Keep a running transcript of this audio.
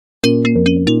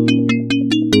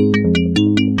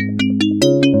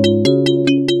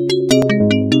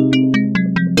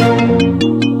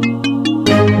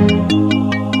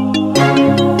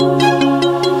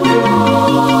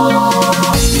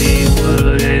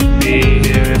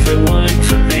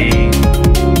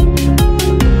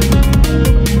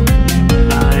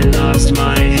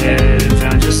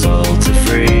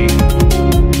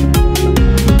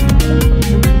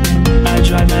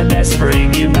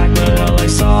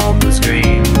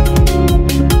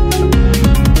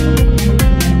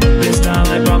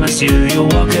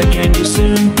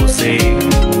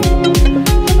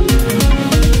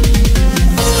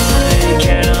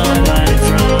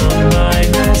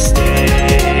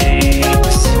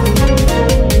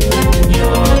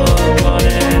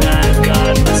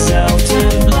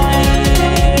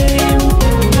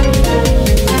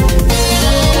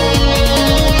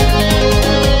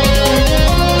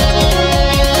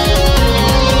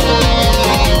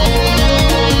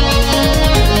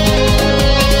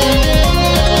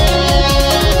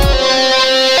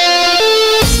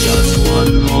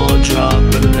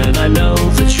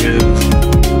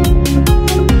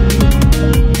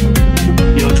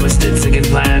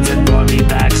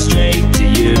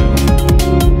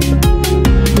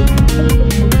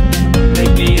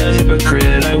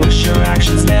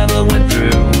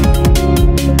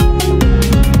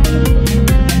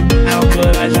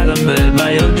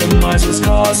noise was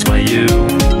caused by you.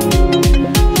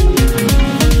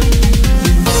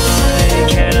 I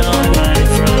cannot hide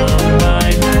from my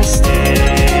mistakes.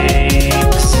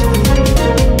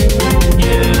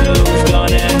 You've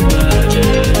gone and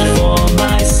murdered for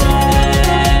my sake.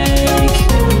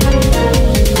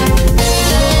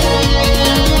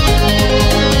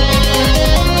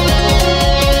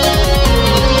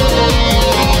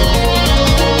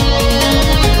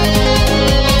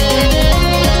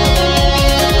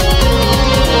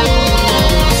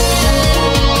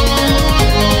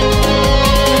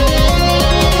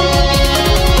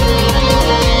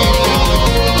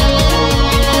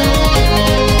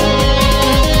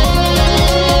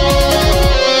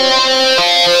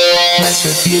 Mess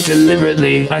with you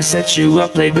deliberately. I set you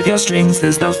up, played with your strings.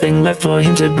 There's nothing left for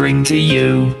him to bring to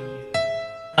you.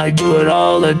 I'd do it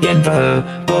all again for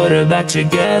her, put her back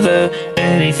together,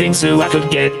 anything so I could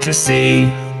get to see.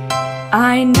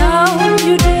 I know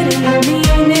you didn't mean